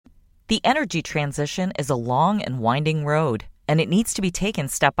The energy transition is a long and winding road, and it needs to be taken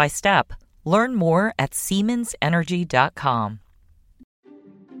step by step. Learn more at SiemensEnergy.com.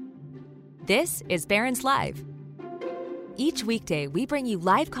 This is Barron's Live. Each weekday, we bring you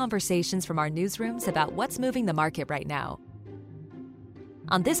live conversations from our newsrooms about what's moving the market right now.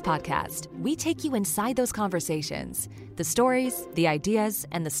 On this podcast, we take you inside those conversations, the stories, the ideas,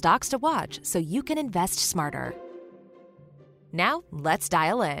 and the stocks to watch so you can invest smarter. Now, let's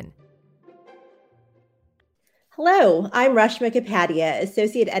dial in. Hello, I'm Rashma Kapadia,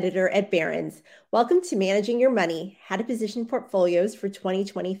 Associate Editor at Barron's. Welcome to Managing Your Money, How to Position Portfolios for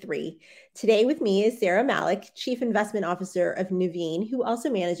 2023. Today with me is Sarah Malik, Chief Investment Officer of Nuveen, who also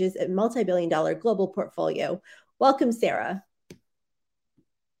manages a multi-billion-dollar global portfolio. Welcome, Sarah.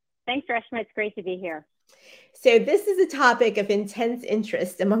 Thanks, Rashma. It's great to be here. So this is a topic of intense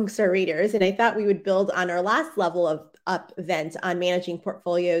interest amongst our readers, and I thought we would build on our last level of up event on managing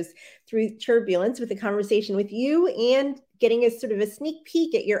portfolios through turbulence with a conversation with you and getting a sort of a sneak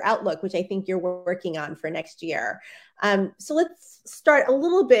peek at your outlook, which I think you're working on for next year. So let's start a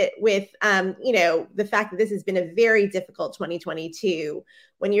little bit with, the fact that this has been a very difficult 2022.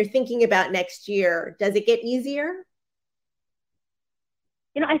 When you're thinking about next year, does it get easier?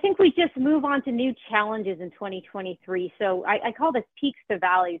 I think we just move on to new challenges in 2023. So I call this peaks to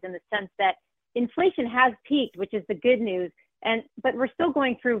valleys in the sense that inflation has peaked, which is the good news. But we're still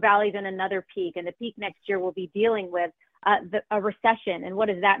going through valleys and another peak. And the peak next year will be dealing with a recession. And what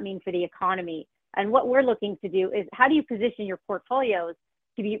does that mean for the economy? And what we're looking to do is how do you position your portfolios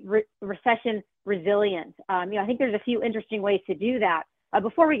to be recession resilient? I think there's a few interesting ways to do that.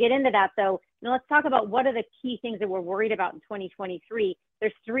 Before we get into that, though, let's talk about what are the key things that we're worried about in 2023.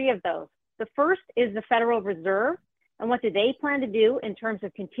 There's three of those. The first is the Federal Reserve and what do they plan to do in terms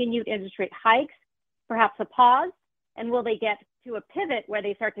of continued interest rate hikes, perhaps a pause, and will they get to a pivot where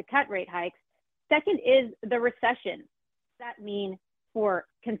they start to cut rate hikes? Second is the recession. What does that mean for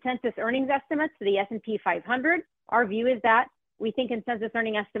consensus earnings estimates for the S&P 500? Our view is that we think consensus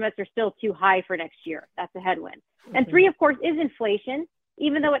earning estimates are still too high for next year. That's a headwind. And three, of course, is inflation.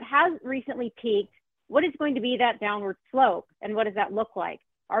 Even though it has recently peaked, what is going to be that downward slope and what does that look like?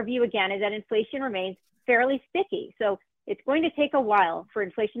 Our view, again, is that inflation remains fairly sticky. So it's going to take a while for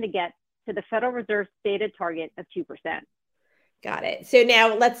inflation to get to the Federal Reserve's stated target of 2%. Got it. So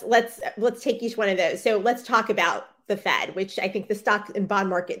now let's take each one of those. So let's talk about the Fed, which I think the stock and bond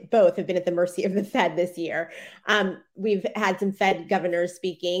market both have been at the mercy of the Fed this year. We've had some Fed governors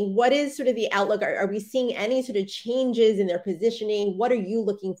speaking. What is sort of the outlook? Are we seeing any sort of changes in their positioning? What are you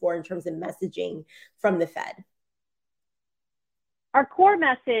looking for in terms of messaging from the Fed? Our core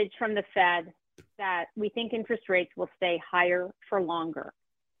message from the Fed is that we think interest rates will stay higher for longer.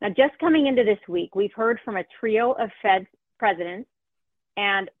 Now, just coming into this week, we've heard from a trio of Fed presidents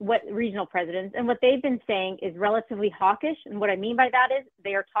and regional presidents, and what they've been saying is relatively hawkish. And what I mean by that is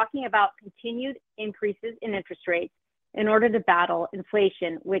they are talking about continued increases in interest rates in order to battle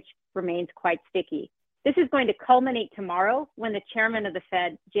inflation, which remains quite sticky. This is going to culminate tomorrow when the chairman of the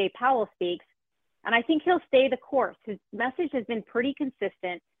Fed, Jay Powell, speaks. And I think he'll stay the course. His message has been pretty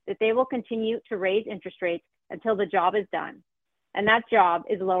consistent that they will continue to raise interest rates until the job is done. And that job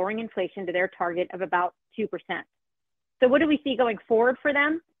is lowering inflation to their target of about 2%. So what do we see going forward for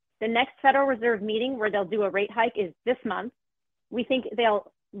them? The next Federal Reserve meeting where they'll do a rate hike is this month. We think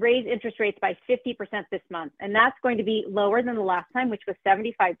they'll raise interest rates by 50% this month. And that's going to be lower than the last time, which was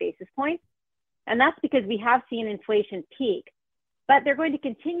 75 basis points. And that's because we have seen inflation peak. But they're going to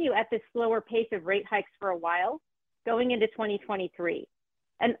continue at this slower pace of rate hikes for a while, going into 2023.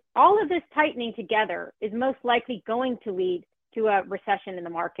 And all of this tightening together is most likely going to lead to a recession in the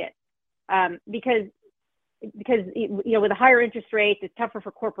market because with the higher interest rates, it's tougher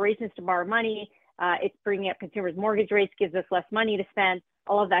for corporations to borrow money. It's bringing up consumers' mortgage rates, gives us less money to spend.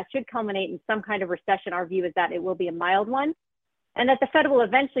 All of that should culminate in some kind of recession. Our view is that it will be a mild one, and that the Fed will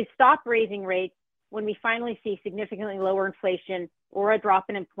eventually stop raising rates when we finally see significantly lower inflation or a drop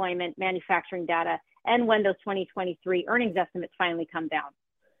in employment, manufacturing data, and when those 2023 earnings estimates finally come down.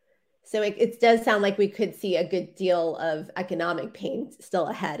 So it does sound like we could see a good deal of economic pain still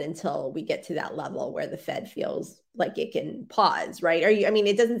ahead until we get to that level where the Fed feels like it can pause, right?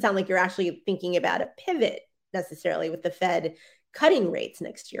 It doesn't sound like you're actually thinking about a pivot necessarily with the Fed cutting rates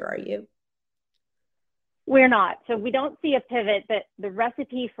next year, are you? We're not. So we don't see a pivot, but the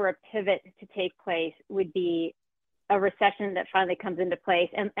recipe for a pivot to take place would be a recession that finally comes into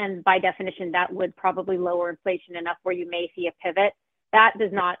place. And by definition, that would probably lower inflation enough where you may see a pivot. That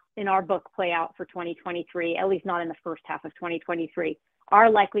does not, in our book, play out for 2023, at least not in the first half of 2023. Our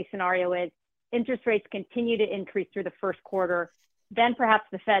likely scenario is interest rates continue to increase through the first quarter. Then perhaps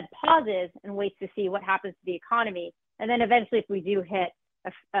the Fed pauses and waits to see what happens to the economy. And then eventually, if we do hit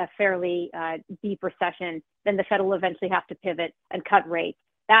a fairly deep recession, then the Fed will eventually have to pivot and cut rates.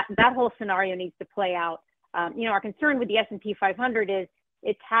 That whole scenario needs to play out. Our concern with the S&P 500 is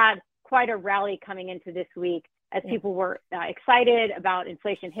it's had quite a rally coming into this week as people were excited about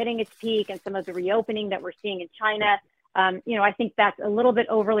inflation hitting its peak and some of the reopening that we're seeing in China. I think that's a little bit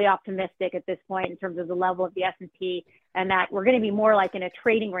overly optimistic at this point in terms of the level of the S&P, and that we're going to be more like in a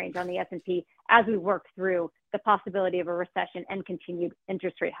trading range on the S&P as we work through the possibility of a recession and continued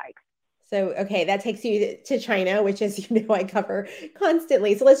interest rate hikes. So, okay, that takes you to China, which, as you know, I cover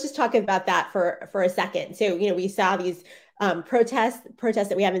constantly. So let's just talk about that for a second. So, we saw these protests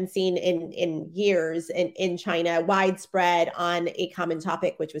that we haven't seen in years in China, widespread on a common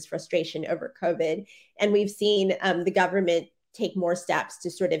topic, which was frustration over COVID. And we've seen the government take more steps to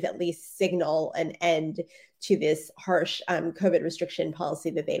sort of at least signal an end to this harsh COVID restriction policy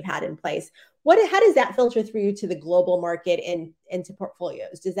that they've had in place. How does that filter through to the global market and into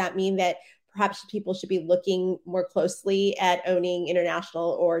portfolios? Does that mean that perhaps people should be looking more closely at owning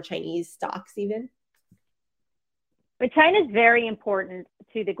international or Chinese stocks even? But China is very important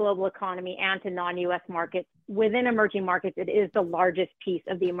to the global economy and to non-U.S. markets. Within emerging markets, it is the largest piece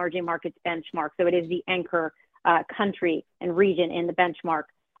of the emerging markets benchmark. So it is the anchor country and region in the benchmark.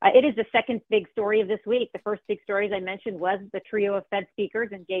 It is the second big story of this week. The first big story, as I mentioned, was the trio of Fed speakers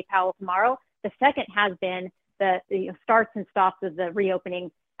and Jay Powell tomorrow. The second has been the starts and stops of the reopening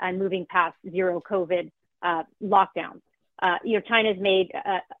and moving past zero COVID lockdowns. China's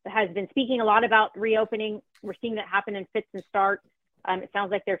has been speaking a lot about reopening. We're seeing that happen in fits and starts. It sounds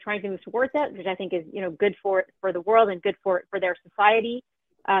like they're trying to move towards that, which I think is good for the world and good for their society.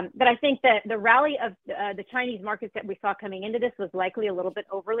 But I think that the rally of the Chinese markets that we saw coming into this was likely a little bit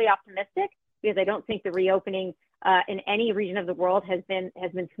overly optimistic, because I don't think the reopening in any region of the world has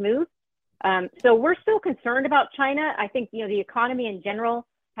been smooth. So we're still concerned about China. I think the economy in general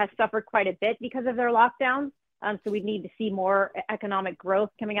has suffered quite a bit because of their lockdowns. So we need to see more economic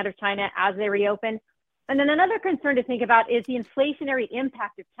growth coming out of China as they reopen. And then another concern to think about is the inflationary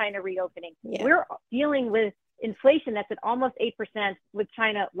impact of China reopening. Yeah. We're dealing with inflation that's at almost 8% with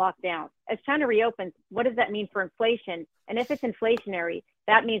China locked down. As China reopens, what does that mean for inflation? And if it's inflationary,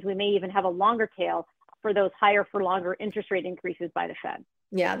 that means we may even have a longer tail for those higher for longer interest rate increases by the Fed.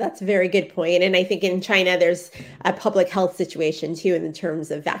 Yeah, that's a very good point. And I think in China, there's a public health situation too, in terms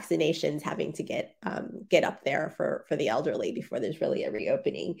of vaccinations having to get up there for the elderly before there's really a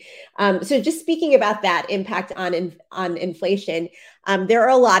reopening. So just speaking about that impact on inflation, there are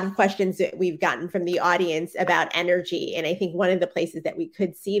a lot of questions that we've gotten from the audience about energy. And I think one of the places that we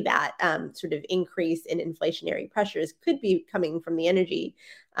could see that sort of increase in inflationary pressures could be coming from the energy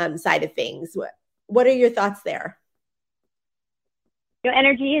side of things. What are your thoughts there?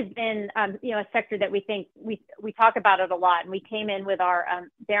 Energy has been, a sector that we think we talk about it a lot. And we came in with our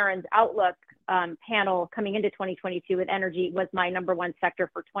Barron's Outlook panel coming into 2022 with energy was my number one sector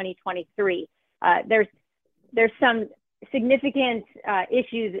for 2023. There's some significant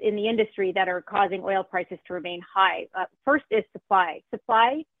issues in the industry that are causing oil prices to remain high. First is supply.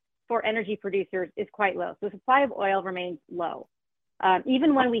 Supply for energy producers is quite low. So the supply of oil remains low.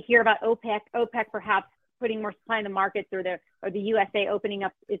 Even when we hear about OPEC perhaps putting more supply in the markets, or the USA opening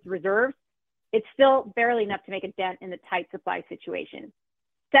up its reserves, it's still barely enough to make a dent in the tight supply situation.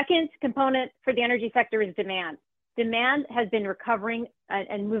 Second component for the energy sector is demand. Demand has been recovering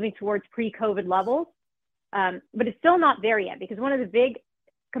and moving towards pre-COVID levels, but it's still not there yet, because one of the big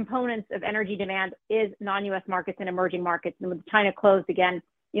components of energy demand is non-US markets and emerging markets. And with China closed again,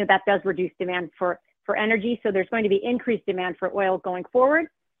 that does reduce demand for energy. So there's going to be increased demand for oil going forward.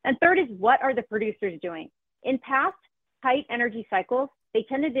 And third is, what are the producers doing? In past tight energy cycles, they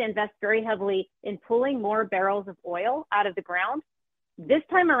tended to invest very heavily in pulling more barrels of oil out of the ground. This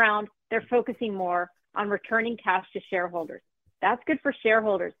time around, they're focusing more on returning cash to shareholders. That's good for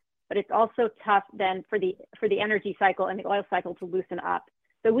shareholders, but it's also tough then for the energy cycle and the oil cycle to loosen up.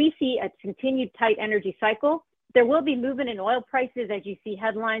 So we see a continued tight energy cycle. There will be movement in oil prices as you see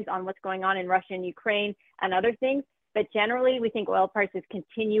headlines on what's going on in Russia and Ukraine and other things. But generally, we think oil prices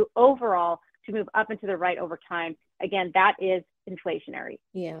continue overall to move up and to the right over time. Again, that is inflationary.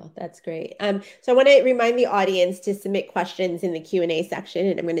 Yeah, that's great. So I want to remind the audience to submit questions in the Q&A section,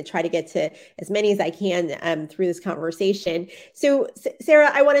 and I'm going to try to get to as many as I can through this conversation. So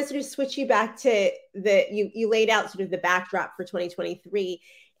Sarah, I want to sort of switch you back to you laid out sort of the backdrop for 2023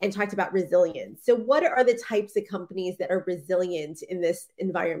 and talked about resilience. So what are the types of companies that are resilient in this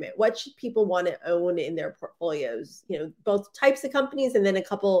environment? What should people want to own in their portfolios? Both types of companies, and then a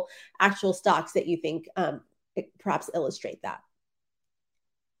couple actual stocks that you think perhaps illustrate that.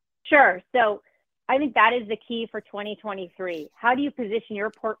 Sure. So I think that is the key for 2023. How do you position your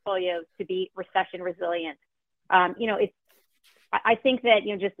portfolios to be recession resilient? I think that,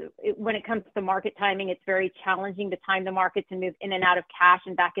 when it comes to market timing, it's very challenging to time the market to move in and out of cash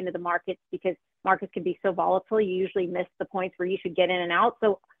and back into the markets because markets can be so volatile. You usually miss the points where you should get in and out.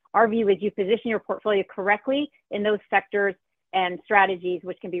 So our view is you position your portfolio correctly in those sectors and strategies,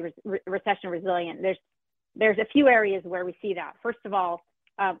 which can be recession resilient. There's a few areas where we see that. First of all,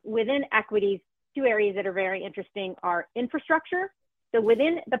 within equities, two areas that are very interesting are infrastructure. So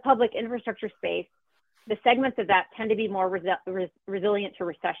within the public infrastructure space, the segments of that tend to be more resilient to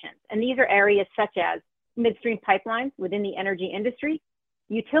recessions. And these are areas such as midstream pipelines within the energy industry,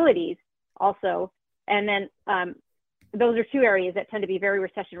 utilities also, and then those are two areas that tend to be very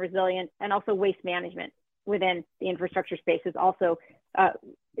recession resilient, and also waste management within the infrastructure space is also,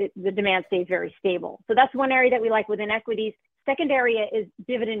 the demand stays very stable. So that's one area that we like within equities. Second area is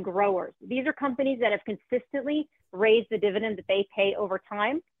dividend growers. These are companies that have consistently raised the dividend that they pay over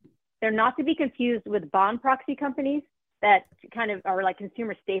time. They're not to be confused with bond proxy companies that kind of are like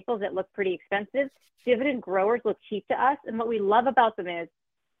consumer staples that look pretty expensive. Dividend growers look cheap to us. And what we love about them is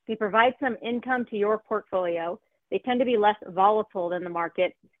they provide some income to your portfolio. They tend to be less volatile than the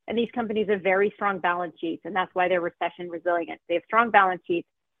market. And these companies have very strong balance sheets. And that's why they're recession resilient. They have strong balance sheets,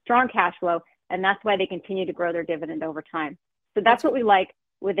 strong cash flow, and that's why they continue to grow their dividend over time. So that's what we like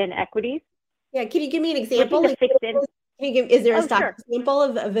within equities. Yeah. Can you give me an example? Is there a stock example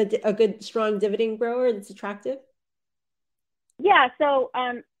of a good, strong dividend grower that's attractive? Yeah. So,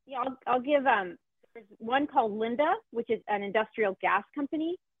 I'll give, there's one called Linde, which is an industrial gas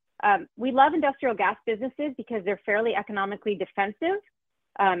company. We love industrial gas businesses because they're fairly economically defensive.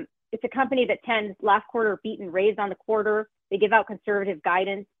 It's a company that tends last quarter beat and raised on the quarter. They give out conservative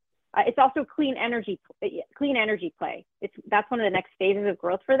guidance. It's also clean energy play. That's one of the next phases of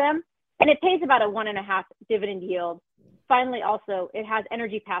growth for them. And it pays about a 1.5 dividend yield. Finally, also, it has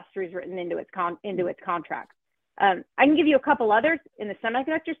energy pass-throughs written into its contracts. I can give you a couple others in the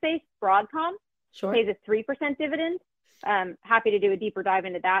semiconductor space. Broadcom pays a 3% dividend. Happy to do a deeper dive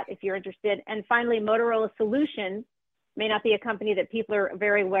into that if you're interested. And finally, Motorola Solutions may not be a company that people are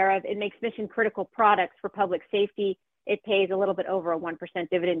very aware of. It makes mission critical products for public safety. It pays a little bit over a 1%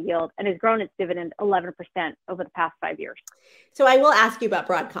 dividend yield and has grown its dividend 11% over the past 5 years. So I will ask you about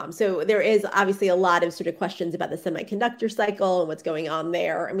Broadcom. So there is obviously a lot of sort of questions about the semiconductor cycle and what's going on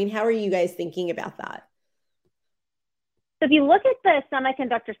there. I mean, how are you guys thinking about that? So if you look at the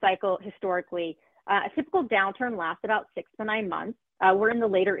semiconductor cycle historically, a typical downturn lasts about 6 to 9 months. We're in the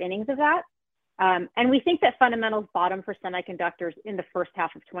later innings of that. And we think that fundamentals bottom for semiconductors in the first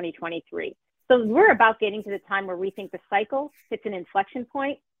half of 2023. So we're about getting to the time where we think the cycle hits an inflection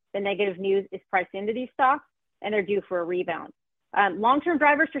point. The negative news is priced into these stocks and they're due for a rebound. Long-term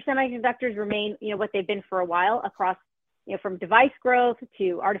drivers for semiconductors remain, what they've been for a while across, from device growth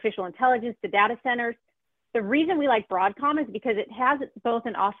to artificial intelligence to data centers. The reason we like Broadcom is because it has both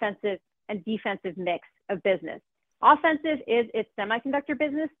an offensive and defensive mix of business. Offensive is its semiconductor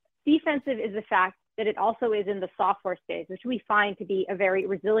business. Defensive is the fact that it also is in the software space, which we find to be a very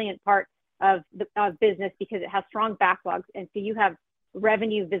resilient part of business because it has strong backlogs. And so you have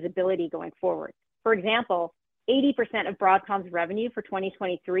revenue visibility going forward. For example, 80% of Broadcom's revenue for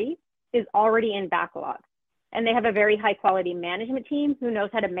 2023 is already in backlog. And they have a very high quality management team who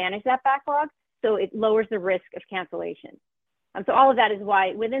knows how to manage that backlog. So it lowers the risk of cancellation. So all of that is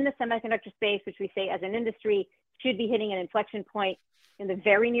why within the semiconductor space, which we say as an industry should be hitting an inflection point in the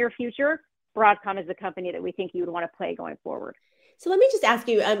very near future, Broadcom is the company that we think you would want to play going forward. So let me just ask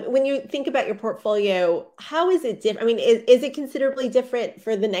you, when you think about your portfolio, how is it different? I mean, is it considerably different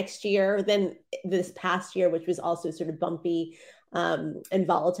for the next year than this past year, which was also sort of bumpy and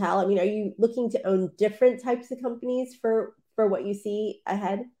volatile? I mean, are you looking to own different types of companies for what you see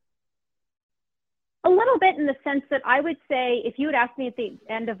ahead? A little bit, in the sense that I would say, if you had asked me at the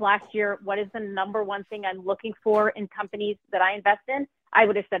end of last year, what is the number one thing I'm looking for in companies that I invest in, I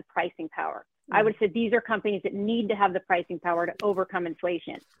would have said pricing power. I would have said these are companies that need to have the pricing power to overcome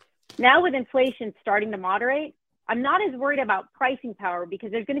inflation. Now with inflation starting to moderate, I'm not as worried about pricing power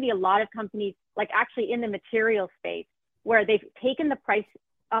because there's going to be a lot of companies, like actually in the material space, where they've taken the price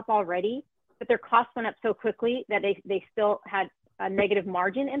up already, but their costs went up so quickly that they still had a negative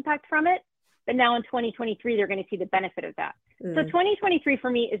margin impact from it. But now in 2023, they're going to see the benefit of that. So 2023 for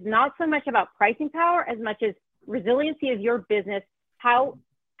me is not so much about pricing power as much as resiliency of your business.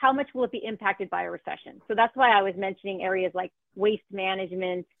 How much will it be impacted by a recession? So that's why I was mentioning areas like waste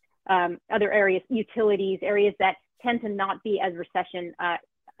management, other areas, utilities, areas that tend to not be as recession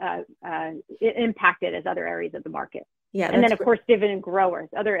impacted as other areas of the market. Yeah, and then of course dividend growers,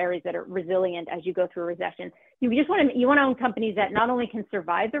 other areas that are resilient as you go through a recession. You want to own companies that not only can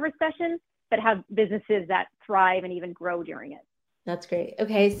survive the recession, but have businesses that thrive and even grow during it. That's great.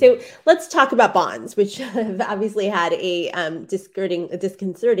 Okay, so let's talk about bonds, which have obviously had a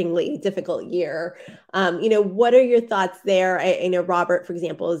disconcertingly difficult year. What are your thoughts there? I know Robert, for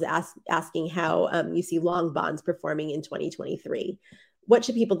example, is asking how you see long bonds performing in 2023. What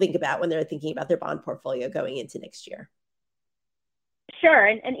should people think about when they're thinking about their bond portfolio going into next year? Sure.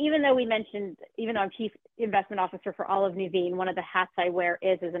 And even though I'm chief investment officer for all of Nuveen, one of the hats I wear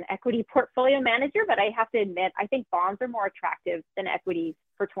is as an equity portfolio manager, but I have to admit, I think bonds are more attractive than equities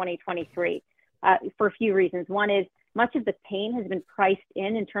for 2023 for a few reasons. One is much of the pain has been priced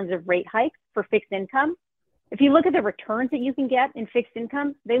in terms of rate hikes for fixed income. If you look at the returns that you can get in fixed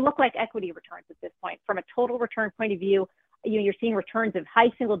income, they look like equity returns at this point. From a total return point of view, you're seeing returns of high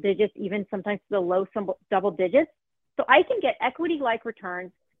single digits, even sometimes to the low double digits. So I can get equity-like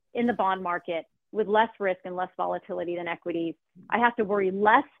returns in the bond market with less risk and less volatility than equities. I have to worry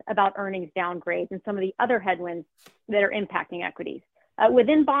less about earnings downgrades and some of the other headwinds that are impacting equities.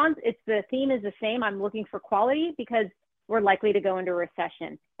 Within bonds, the theme is the same. I'm looking for quality because we're likely to go into a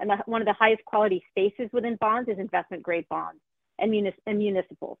recession. And one of the highest quality spaces within bonds is investment grade bonds and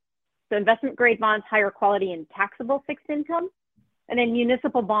municipals. So investment grade bonds, higher quality and taxable fixed income. And then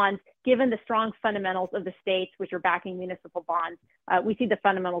municipal bonds, given the strong fundamentals of the states, which are backing municipal bonds, we see the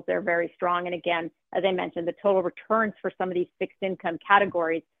fundamentals there very strong. And again, as I mentioned, the total returns for some of these fixed income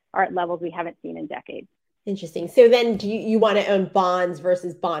categories are at levels we haven't seen in decades. Interesting. So then do you want to own bonds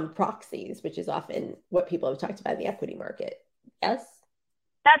versus bond proxies, which is often what people have talked about in the equity market? Yes?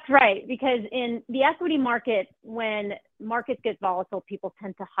 That's right, because in the equity market, when markets get volatile, people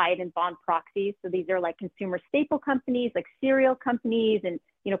tend to hide in bond proxies. So these are like consumer staple companies, like cereal companies and,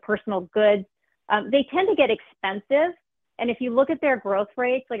 personal goods. They tend to get expensive. And if you look at their growth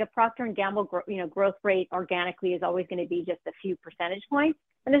rates, like a Procter & Gamble, growth rate organically is always going to be just a few percentage points.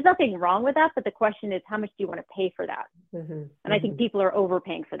 And there's nothing wrong with that. But the question is, how much do you want to pay for that? And I think people are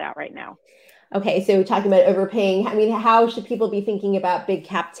overpaying for that right now. Okay, so talking about overpaying, I mean, how should people be thinking about big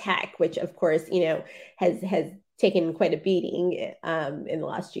cap tech, which of course, has taken quite a beating in the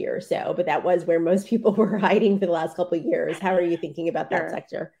last year or so, but that was where most people were hiding for the last couple of years. How are you thinking about that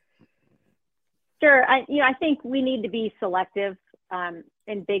sector? Sure. I think we need to be selective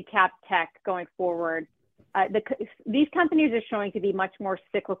in big cap tech going forward. These companies are showing to be much more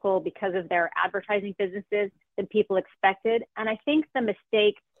cyclical because of their advertising businesses than people expected. And I think the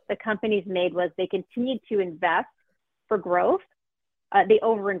mistake the companies made was they continued to invest for growth. They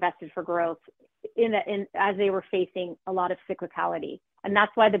overinvested for growth as they were facing a lot of cyclicality. And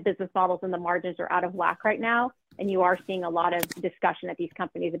that's why the business models and the margins are out of whack right now. And you are seeing a lot of discussion at these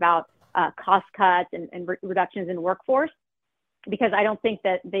companies about cost cuts and reductions in workforce, because I don't think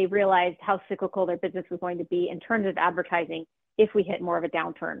that they realized how cyclical their business was going to be in terms of advertising if we hit more of a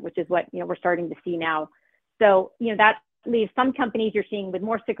downturn, which is what we're starting to see now. So that leaves some companies you're seeing with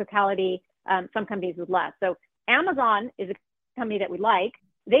more cyclicality, some companies with less. So Amazon is a company that we like.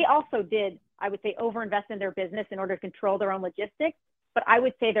 They also did, I would say, overinvest in their business in order to control their own logistics. But I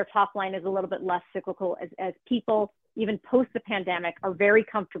would say their top line is a little bit less cyclical as people, even post the pandemic, are very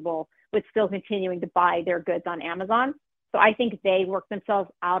comfortable with still continuing to buy their goods on Amazon. So I think they work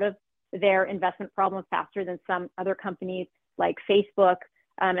themselves out of their investment problem faster than some other companies like Facebook.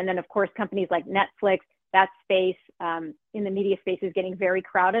 And then, of course, companies like Netflix. That space in the media space is getting very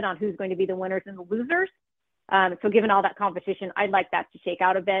crowded on who's going to be the winners and the losers. So given all that competition, I'd like that to shake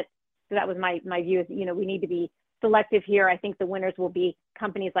out a bit. So that was my view is, we need to be selective here. I think the winners will be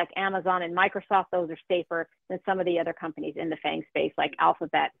companies like Amazon and Microsoft. Those are safer than some of the other companies in the FANG space like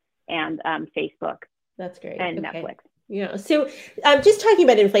Alphabet and Facebook. That's great. And Netflix. So just talking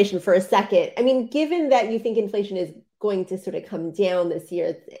about inflation for a second, I mean, given that you think inflation is going to sort of come down this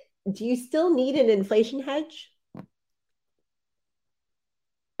year, do you still need an inflation hedge?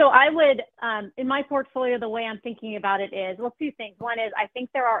 So I would, in my portfolio, the way I'm thinking about it is, well, two things. One is I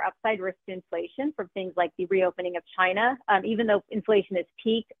think there are upside risks to inflation from things like the reopening of China. Even though inflation is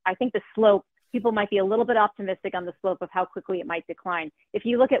peaked, I think the slope, people might be a little bit optimistic on the slope of how quickly it might decline. If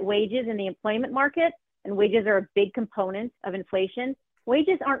you look at wages in the employment market, and wages are a big component of inflation,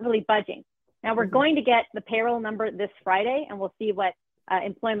 wages aren't really budging. Now we're going to get the payroll number this Friday, and we'll see what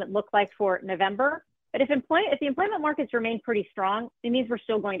employment looks like for November. But if the employment markets remain pretty strong, it means we're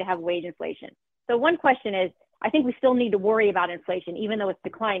still going to have wage inflation. So one question is, I think we still need to worry about inflation, even though it's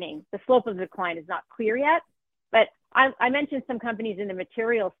declining. The slope of the decline is not clear yet. But I mentioned some companies in the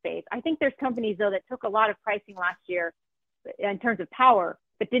material space. I think there's companies, though, that took a lot of pricing last year in terms of power,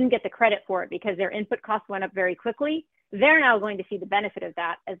 but didn't get the credit for it because their input costs went up very quickly. they're now going to see the benefit of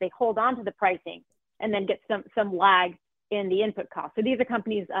that as they hold on to the pricing and then get some lag in the input cost. So these are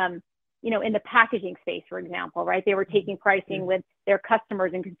companies, in the packaging space, for example, right? They were taking pricing with their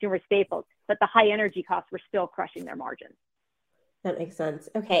customers and consumer staples, but the high energy costs were still crushing their margins. That makes sense.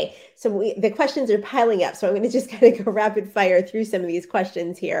 Okay. So the questions are piling up. So I'm going to just kind of go rapid fire through some of these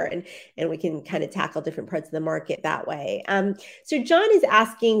questions here and we can kind of tackle different parts of the market that way. So John is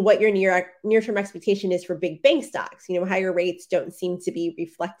asking what your near-term expectation is for big bank stocks. Higher rates don't seem to be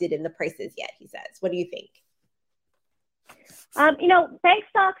reflected in the prices yet, he says. What do you think? Bank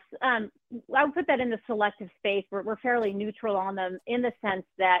stocks, I would put that in the selective space. We're fairly neutral on them in the sense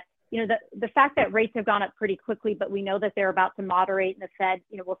that, the fact that rates have gone up pretty quickly, but we know that they're about to moderate and the Fed,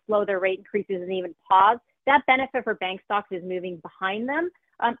 will slow their rate increases and even pause. That benefit for bank stocks is moving behind them.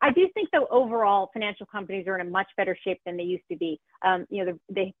 I do think, though, overall, financial companies are in a much better shape than they used to be.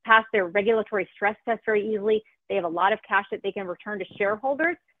 They passed their regulatory stress test very easily. They have a lot of cash that they can return to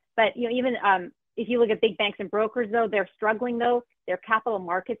shareholders. But, even if you look at big banks and brokers, though, they're struggling, though. Their capital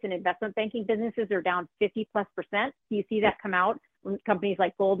markets and investment banking businesses are down 50+%. You see that come out when companies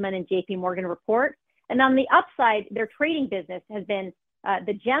like Goldman and JP Morgan report. And on the upside, their trading business has been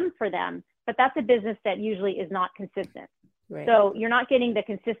the gem for them, but that's a business that usually is not consistent. Right. So you're not getting the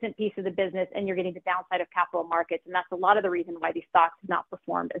consistent piece of the business and you're getting the downside of capital markets. And that's a lot of the reason why these stocks have not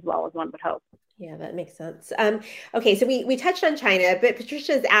performed as well as one would hope. Yeah, that makes sense. Okay, so we touched on China, but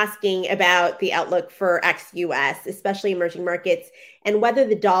Patricia is asking about the outlook for ex-US, especially emerging markets, and whether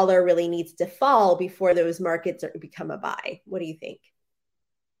the dollar really needs to fall before those markets become a buy. What do you think?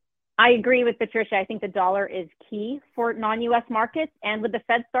 I agree with Patricia. I think the dollar is key for non-US markets. And with the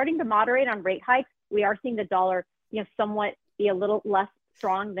Fed starting to moderate on rate hikes, we are seeing the dollar somewhat be a little less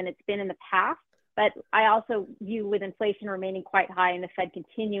strong than it's been in the past. But I also view with inflation remaining quite high and the Fed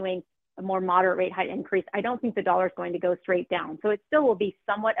continuing a more moderate rate hike increase, I don't think the dollar is going to go straight down. So it still will be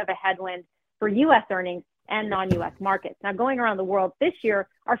somewhat of a headwind for U.S. earnings and non-U.S. markets. Now, going around the world this year,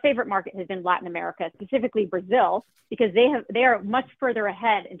 our favorite market has been Latin America, specifically Brazil, because they are much further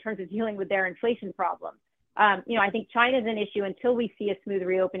ahead in terms of dealing with their inflation problem. I think China is an issue until we see a smooth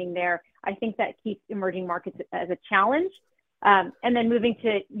reopening there. I think that keeps emerging markets as a challenge. And then moving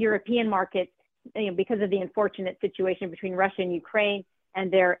to European markets, because of the unfortunate situation between Russia and Ukraine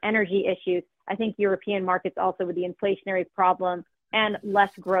and their energy issues, I think European markets also with the inflationary problem and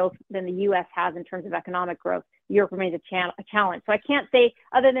less growth than the U.S. has in terms of economic growth, Europe remains a challenge. So I can't say,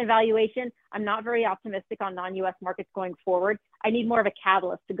 other than valuation, I'm not very optimistic on non-U.S. markets going forward. I need more of a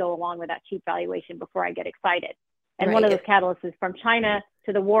catalyst to go along with that cheap valuation before I get excited. And right. One of those catalysts is from China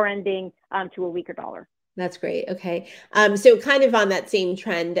to the war ending to a weaker dollar. That's great. Okay. So kind of on that same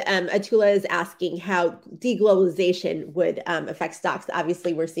trend, Atula is asking how deglobalization would affect stocks.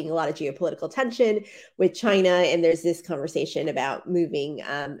 Obviously, we're seeing a lot of geopolitical tension with China, and there's this conversation about moving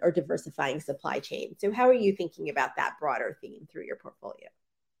or diversifying supply chain. So how are you thinking about that broader theme through your portfolio?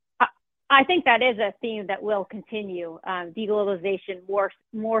 I think that is a theme that will continue. Deglobalization,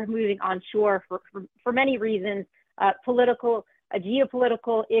 more moving onshore for many reasons,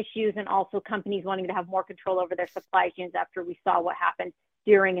 geopolitical issues, and also companies wanting to have more control over their supply chains after we saw what happened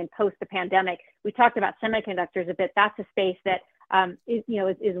during and post the pandemic. We talked about semiconductors a bit. That's a space that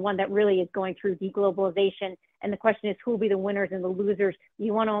is one that really is going through deglobalization. And the question is, who will be the winners and the losers?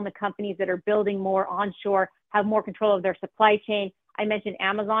 You want to own the companies that are building more onshore, have more control of their supply chain. I mentioned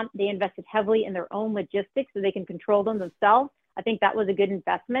Amazon. They invested heavily in their own logistics so they can control them themselves. I think that was a good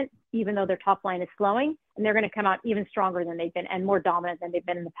investment, even though their top line is slowing, and they're going to come out even stronger than they've been and more dominant than they've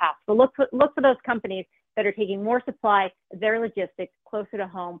been in the past. So look for those companies that are taking more supply, their logistics closer to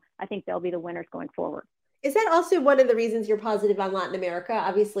home. I think they'll be the winners going forward. Is that also one of the reasons you're positive on Latin America?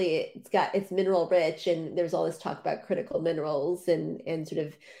 Obviously, it's mineral rich, and there's all this talk about critical minerals and sort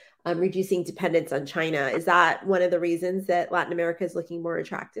of reducing dependence on China. Is that one of the reasons that Latin America is looking more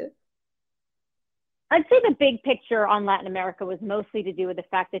attractive? I'd say the big picture on Latin America was mostly to do with the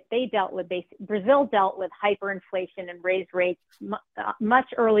fact that Brazil dealt with hyperinflation and raised rates much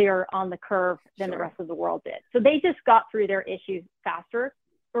earlier on the curve than the rest of the world did. So they just got through their issues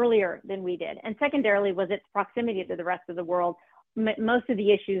earlier than we did. And secondarily was its proximity to the rest of the world. Most of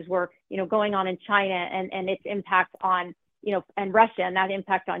the issues were, going on in China and its impact on, and Russia, and that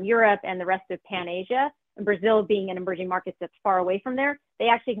impact on Europe and the rest of Pan-Asia. And Brazil being an emerging market that's far away from there, they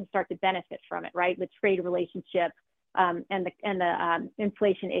actually can start to benefit from it, right? With trade relationships and the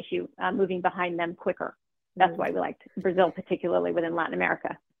inflation issue moving behind them quicker. That's why we liked Brazil, particularly within Latin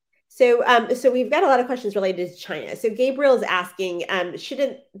America. So we've got a lot of questions related to China. So Gabriel is asking,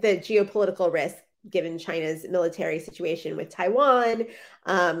 shouldn't the geopolitical risk given China's military situation with Taiwan,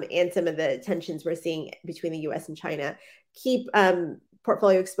 and some of the tensions we're seeing between the US and China, keep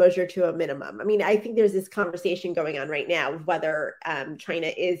portfolio exposure to a minimum? I mean, I think there's this conversation going on right now of whether China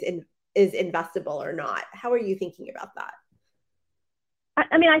is investable or not. How are you thinking about that?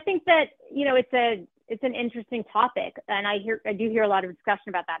 I mean, I think that, it's an interesting topic, and I do hear a lot of discussion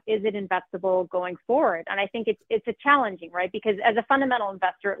about that. Is it investable going forward? And I think it's a challenging, right? Because as a fundamental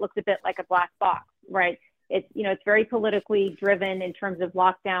investor, it looks a bit like a black box, right? It's very politically driven in terms of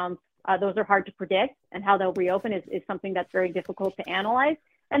lockdowns. Those are hard to predict, and how they'll reopen is something that's very difficult to analyze.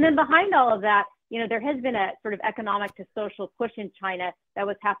 And then behind all of that, there has been a sort of economic to social push in China that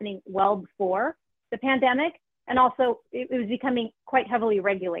was happening well before the pandemic. And also it was becoming quite heavily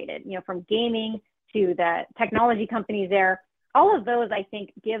regulated, from gaming to the technology companies there. All of those, I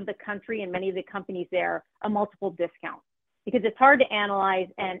think, give the country and many of the companies there a multiple discount, because it's hard to analyze,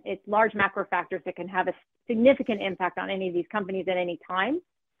 and it's large macro factors that can have a significant impact on any of these companies at any time.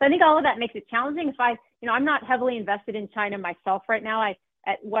 So I think all of that makes it challenging. I'm not heavily invested in China myself right now.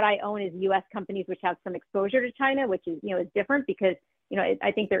 What I own is U.S. companies which have some exposure to China, which is, is different because,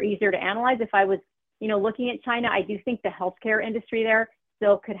 I think they're easier to analyze. If I was, looking at China, I do think the healthcare industry there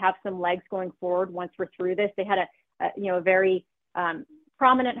still could have some legs going forward once we're through this. They had a very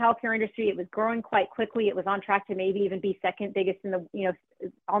prominent healthcare industry. It was growing quite quickly. It was on track to maybe even be second biggest in the,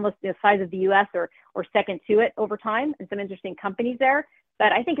 almost the size of the U.S. or second to it over time, and some interesting companies there.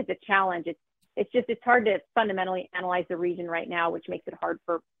 But I think it's a challenge. It's hard to fundamentally analyze the region right now, which makes it hard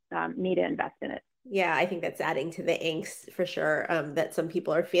for me to invest in it. Yeah, I think that's adding to the angst for sure, that some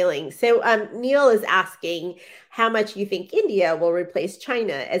people are feeling. So Neil is asking how much you think India will replace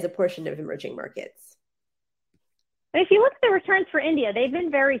China as a portion of emerging markets. If you look at the returns for India, they've been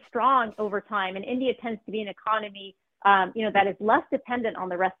very strong over time, and India tends to be an economy that is less dependent on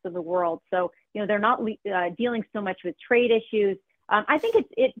the rest of the world. So they're not dealing so much with trade issues. I think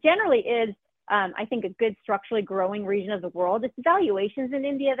it generally is. I think a good structurally growing region of the world. It's valuations in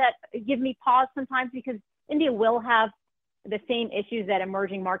India that give me pause sometimes, because India will have the same issues that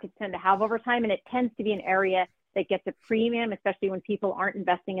emerging markets tend to have over time. And it tends to be an area that gets a premium, especially when people aren't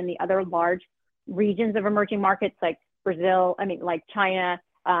investing in the other large regions of emerging markets like Brazil, like China,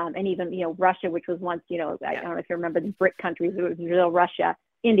 and even, Russia, which was once, I don't know if you remember the BRIC countries. It was Brazil, Russia,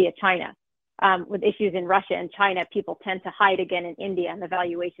 India, China. With issues in Russia and China, people tend to hide again in India, and the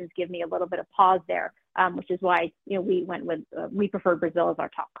valuations give me a little bit of pause there, which is why we prefer Brazil as our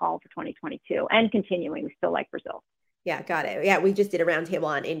top call for 2022, and continuing. We still like Brazil. Yeah, got it. Yeah, we just did a roundtable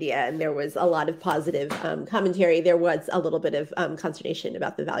on India, and there was a lot of positive commentary. There was a little bit of consternation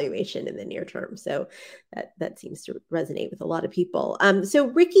about the valuation in the near term. So that seems to resonate with a lot of people. So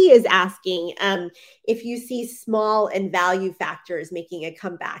Ricky is asking if you see small and value factors making a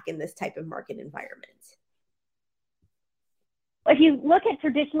comeback in this type of market environment. If you look at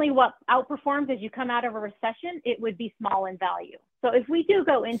traditionally what outperforms as you come out of a recession, it would be small and value. So if we do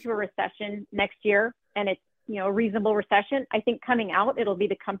go into a recession next year, and it's a reasonable recession, I think coming out, it'll be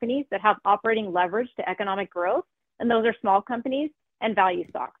the companies that have operating leverage to economic growth. And those are small companies and value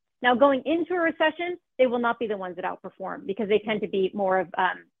stocks. Now, going into a recession, they will not be the ones that outperform, because they tend to be more of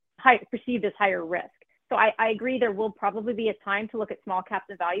perceived as higher risk. So I agree, there will probably be a time to look at small caps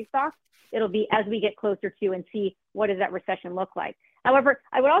and value stocks. It'll be as we get closer to and see what does that recession look like. However,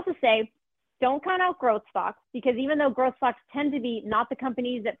 I would also say, don't count out growth stocks, because even though growth stocks tend to be not the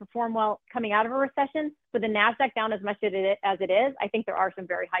companies that perform well coming out of a recession, with the NASDAQ down as much as it is, I think there are some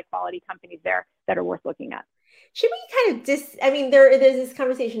very high quality companies there that are worth looking at. Should we kind of there's this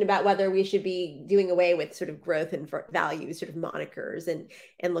conversation about whether we should be doing away with sort of growth and value sort of monikers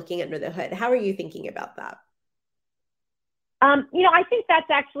and looking under the hood. How are you thinking about that? I think that's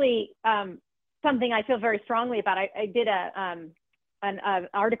actually something I feel very strongly about. I did an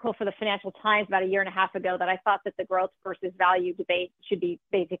article for the Financial Times about a year and a half ago that I thought that the growth versus value debate should be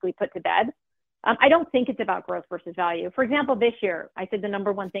basically put to bed. I don't think it's about growth versus value. For example, this year, I said the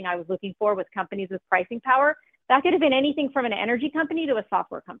number one thing I was looking for was companies with pricing power. That could have been anything from an energy company to a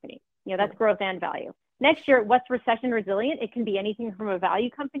software company. That's growth and value. Next year, what's recession resilient? It can be anything from a value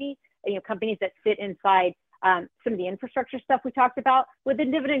company, companies that sit inside some of the infrastructure stuff we talked about. With the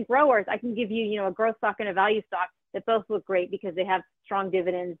dividend growers, I can give you, a growth stock and a value stock that both look great because they have strong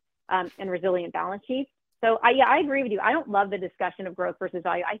dividends and resilient balance sheets. So I agree with you. I don't love the discussion of growth versus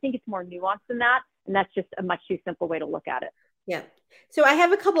value. I think it's more nuanced than that. And that's just a much too simple way to look at it. Yeah. So I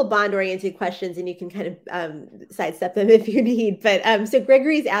have a couple bond-oriented questions, and you can kind of sidestep them if you need. But so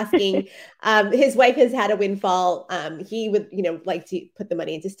Gregory's asking, his wife has had a windfall. He would, like to put the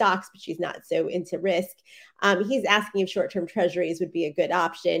money into stocks, but she's not so into risk. He's asking if short-term treasuries would be a good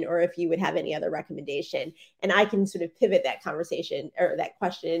option, or if you would have any other recommendation. And I can sort of pivot that conversation or that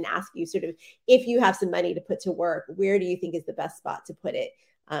question and ask you sort of, if you have some money to put to work, where do you think is the best spot to put it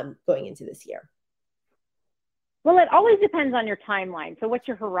going into this year? Well, it always depends on your timeline. So what's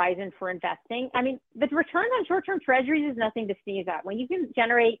your horizon for investing? I mean, the return on short-term treasuries is nothing to sneeze at. When you can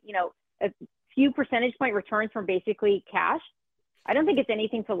generate, a few percentage point returns from basically cash, I don't think it's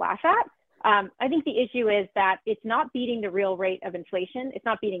anything to laugh at. I think the issue is that it's not beating the real rate of inflation. It's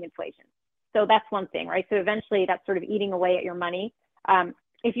not beating inflation. So that's one thing, right? So eventually that's sort of eating away at your money.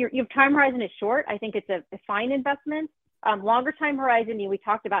 If your time horizon is short, I think it's a fine investment. Longer time horizon, we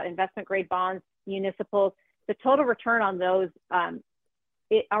talked about investment grade bonds, municipals. The total return on those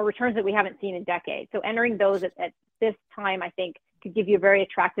are returns that we haven't seen in decades. So entering those at this time, I think, could give you a very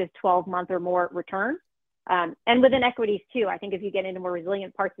attractive 12-month or more return. And within equities too, I think if you get into more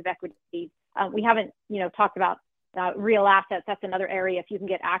resilient parts of equities, we haven't, talked about real assets. That's another area. If you can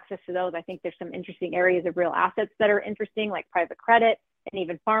get access to those, I think there's some interesting areas of real assets that are interesting, like private credit and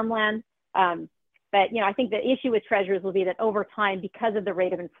even farmland. But I think the issue with treasuries will be that over time, because of the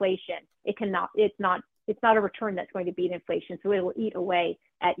rate of inflation, it's not a return that's going to beat inflation. So it will eat away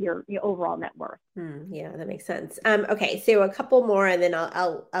at your overall net worth. Yeah, that makes sense. Okay, so a couple more, and then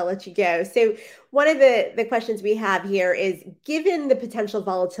I'll let you go. So one of the questions we have here is, given the potential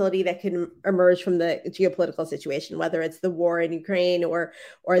volatility that can emerge from the geopolitical situation, whether it's the war in Ukraine or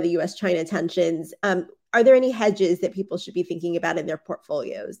the U.S.-China tensions, are there any hedges that people should be thinking about in their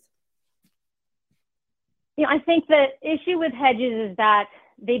portfolios? I think the issue with hedges is that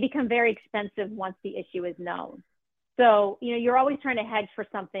they become very expensive once the issue is known. So, you're always trying to hedge for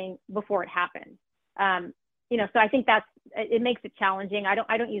something before it happens. So I think it makes it challenging.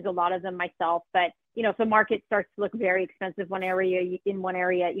 I don't use a lot of them myself, but, if the market starts to look very expensive in one area,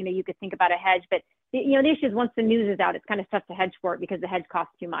 you could think about a hedge. But, the issue is once the news is out, it's kind of tough to hedge for it because the hedge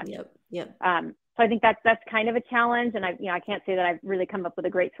costs too much. Yep. So I think that's kind of a challenge. And I can't say that I've really come up with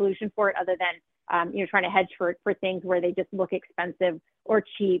a great solution for it other than, trying to hedge for things where they just look expensive or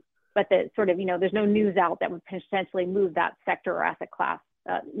cheap, but there's no news out that would potentially move that sector or asset class,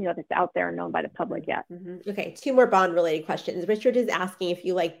 that's out there and known by the public yet. Mm-hmm. Okay. 2 more bond related questions. Richard is asking if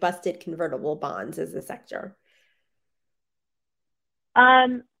you like busted convertible bonds as a sector.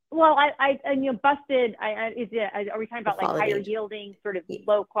 Well, busted. Are we talking about like higher yielding, sort of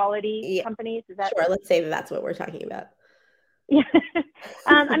low quality companies? Is that sure? Let's say that's what we're talking about. Yeah.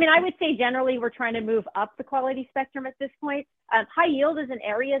 I would say generally we're trying to move up the quality spectrum at this point. High yield is an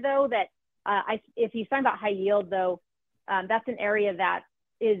area though that if you find about high yield though, that's an area that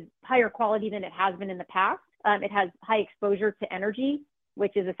is higher quality than it has been in the past. It has high exposure to energy,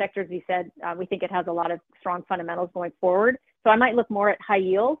 which is a sector, as we said, we think it has a lot of strong fundamentals going forward. So I might look more at high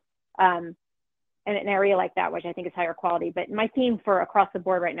yield and an area like that, which I think is higher quality. But my theme for across the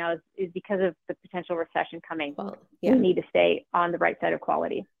board right now is because of the potential recession coming, we need to stay on the right side of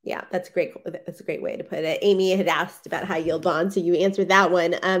quality. Yeah, that's great. That's a great way to put it. Amy had asked about high yield bonds, so you answered that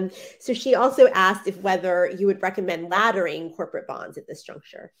one. So she also asked whether you would recommend laddering corporate bonds at this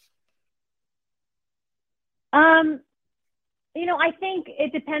juncture. I think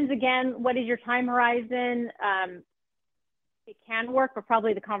it depends again, what is your time horizon? It can work, but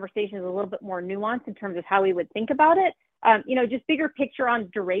probably the conversation is a little bit more nuanced in terms of how we would think about it. Just bigger picture on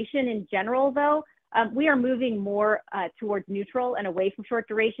duration in general, though, we are moving more towards neutral and away from short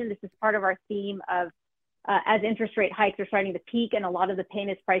duration. This is part of our theme of as interest rate hikes are starting to peak and a lot of the pain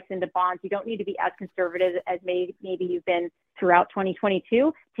is priced into bonds. You don't need to be as conservative as maybe you've been throughout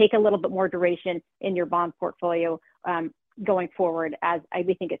 2022. Take a little bit more duration in your bond portfolio going forward, as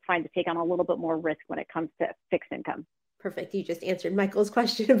we think it's fine to take on a little bit more risk when it comes to fixed income. Perfect. You just answered Michael's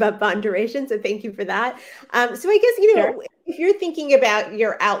question about bond duration, so thank you for that. So I guess, Sure. If you're thinking about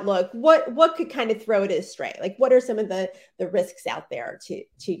your outlook, what could kind of throw it astray? Like, what are some of the risks out there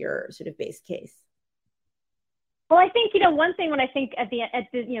to your sort of base case? Well, I think, one thing when I think at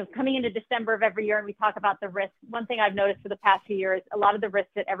the coming into December of every year and we talk about the risks, one thing I've noticed for the past few years, a lot of the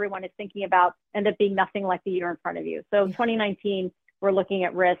risks that everyone is thinking about end up being nothing like the year in front of you. So 2019, we're looking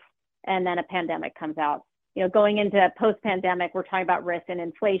at risks, and then a pandemic comes out. Going into post-pandemic, we're talking about risk and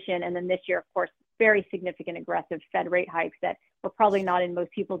inflation. And then this year, of course, very significant aggressive Fed rate hikes that were probably not in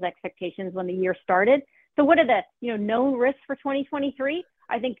most people's expectations when the year started. So what are the, known risks for 2023?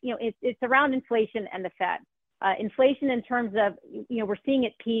 I think, it's around inflation and the Fed. Inflation in terms of, we're seeing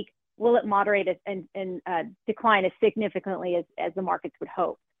it peak. will it moderate and decline as significantly as the markets would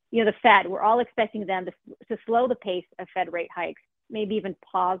hope? The Fed, we're all expecting them to slow the pace of Fed rate hikes, maybe even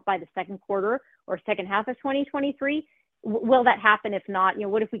pause by the second quarter or second half of 2023. Will that happen? If not,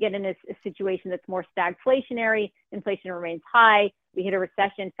 what if we get in a situation that's more stagflationary, inflation remains high, we hit a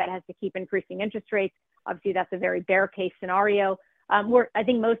recession, Fed has to keep increasing interest rates? Obviously, that's a very bear case scenario. I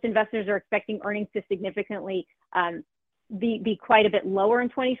think most investors are expecting earnings to significantly be quite a bit lower in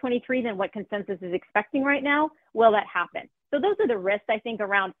 2023 than what consensus is expecting right now. Will that happen? So those are the risks, I think,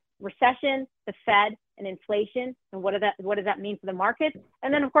 around recession, the Fed, and inflation, and what does that mean for the markets?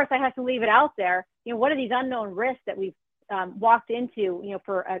 And then, of course, I have to leave it out there. What are these unknown risks that we've walked into,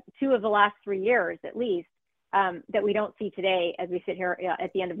 for 2 of the last 3 years at least, that we don't see today as we sit here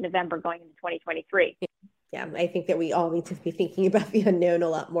at the end of November going into 2023. Yeah, I think that we all need to be thinking about the unknown a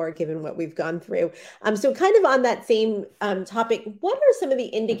lot more given what we've gone through. So kind of on that same topic, what are some of the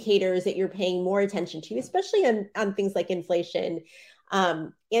indicators that you're paying more attention to, especially on things like inflation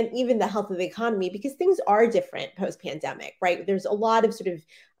and even the health of the economy, because things are different post-pandemic, right? There's a lot of sort of,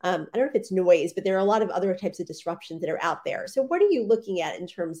 I don't know if it's noise, but there are a lot of other types of disruptions that are out there. So what are you looking at in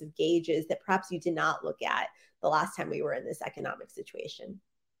terms of gauges that perhaps you did not look at the last time we were in this economic situation?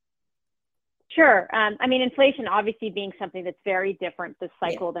 Sure. Inflation obviously being something that's very different this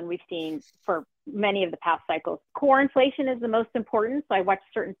cycle than we've seen for many of the past cycles. Core inflation is the most important. So I watch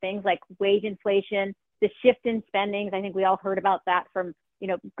certain things like wage inflation, the shift in spendings. I think we all heard about that from,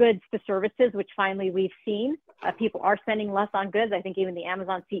 goods to services, which finally we've seen. People are spending less on goods. I think even the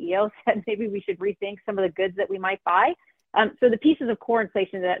Amazon CEO said maybe we should rethink some of the goods that we might buy. So the pieces of core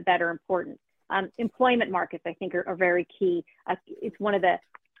inflation that are important. Employment markets, I think, are very key. It's one of the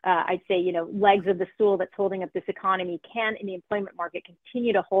I'd say, legs of the stool that's holding up this economy. Can in the employment market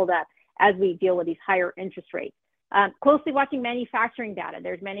continue to hold up as we deal with these higher interest rates? Closely watching manufacturing data.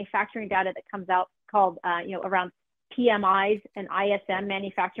 There's manufacturing data that comes out called, around PMIs and ISM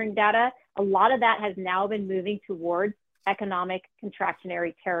manufacturing data. A lot of that has now been moving towards economic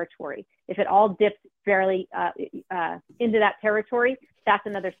contractionary territory. If it all dips fairly into that territory, that's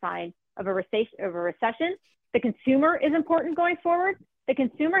another sign of a recession. The consumer is important going forward. The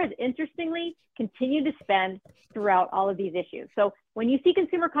consumer has interestingly continued to spend throughout all of these issues. So when you see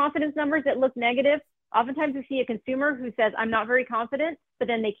consumer confidence numbers that look negative, oftentimes we see a consumer who says, I'm not very confident, but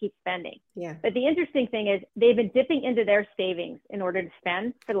then they keep spending. Yeah. But the interesting thing is they've been dipping into their savings in order to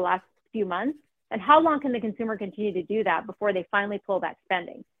spend for the last few months. And how long can the consumer continue to do that before they finally pull back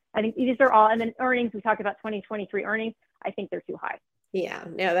spending? I think these are all, and then earnings, we talked about 2023 earnings. I think they're too high. Yeah,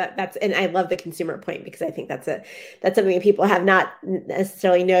 no, that's, and I love the consumer point because I think that's something that people have not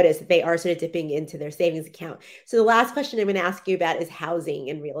necessarily noticed, that they are sort of dipping into their savings account. So the last question I'm going to ask you about is housing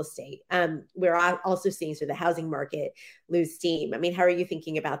and real estate. We're also seeing sort of the housing market lose steam. How are you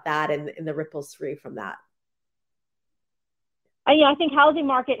thinking about that and the ripples through from that? I think housing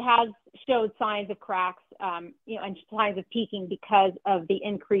market has showed signs of cracks, and signs of peaking because of the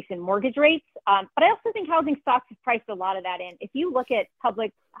increase in mortgage rates. But I also think housing stocks have priced a lot of that in. If you look at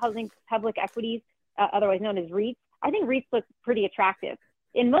public equities, otherwise known as REITs, I think REITs look pretty attractive.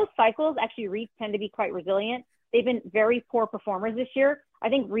 In most cycles, actually, REITs tend to be quite resilient. They've been very poor performers this year. I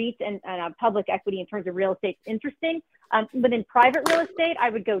think REITs and public equity in terms of real estate is interesting. But in private real estate, I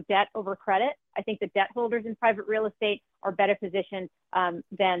would go debt over credit. I think the debt holders in private real estate are better positioned than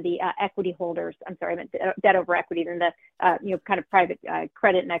the equity holders. I'm sorry, I meant debt over equity than the kind of private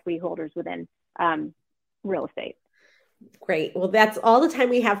credit and equity holders within real estate. Great. Well, that's all the time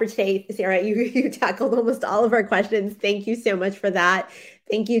we have for today, Sarah. You tackled almost all of our questions. Thank you so much for that.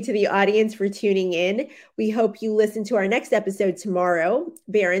 Thank you to the audience for tuning in. We hope you listen to our next episode tomorrow.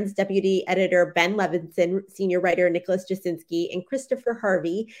 Barron's Deputy Editor Ben Levinson, Senior Writer Nicholas Jasinski, and Christopher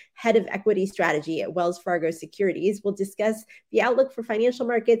Harvey, Head of Equity Strategy at Wells Fargo Securities, will discuss the outlook for financial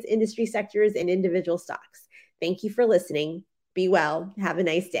markets, industry sectors, and individual stocks. Thank you for listening. Be well. Have a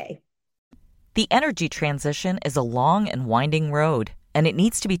nice day. The energy transition is a long and winding road, and it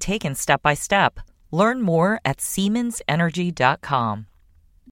needs to be taken step by step. Learn more at SiemensEnergy.com.